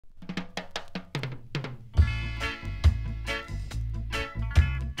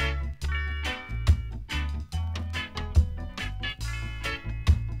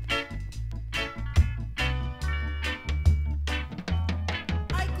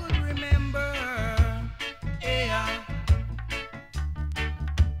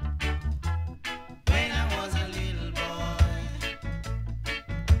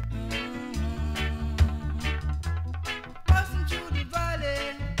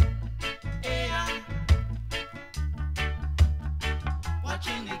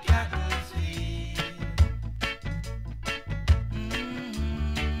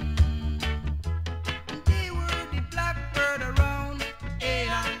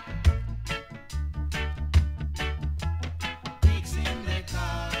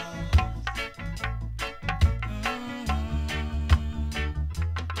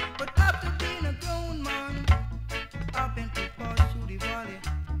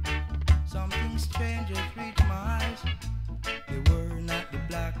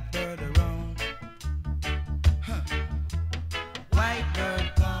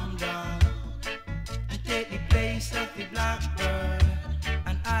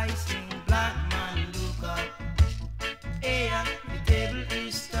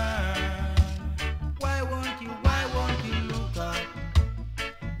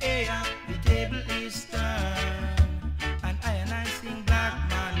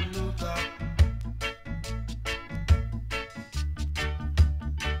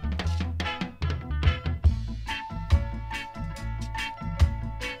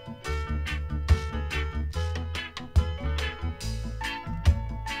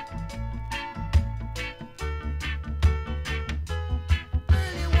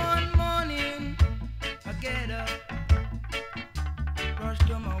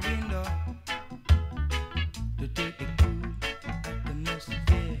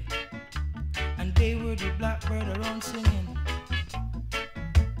blackbird around singing.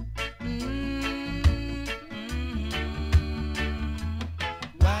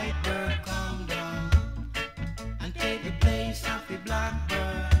 White bird come down and take the place of the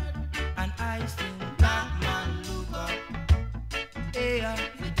blackbird, and I sing black man look up. Hey,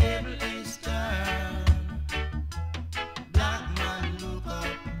 the table is turned. Black man look up.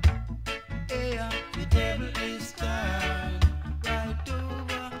 Hey, the table is turned. Right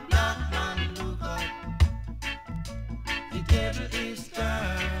over. Black man look up. The table is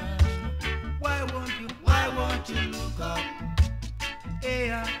turned. Why won't you look up?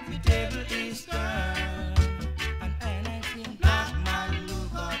 Hey, the table is turned.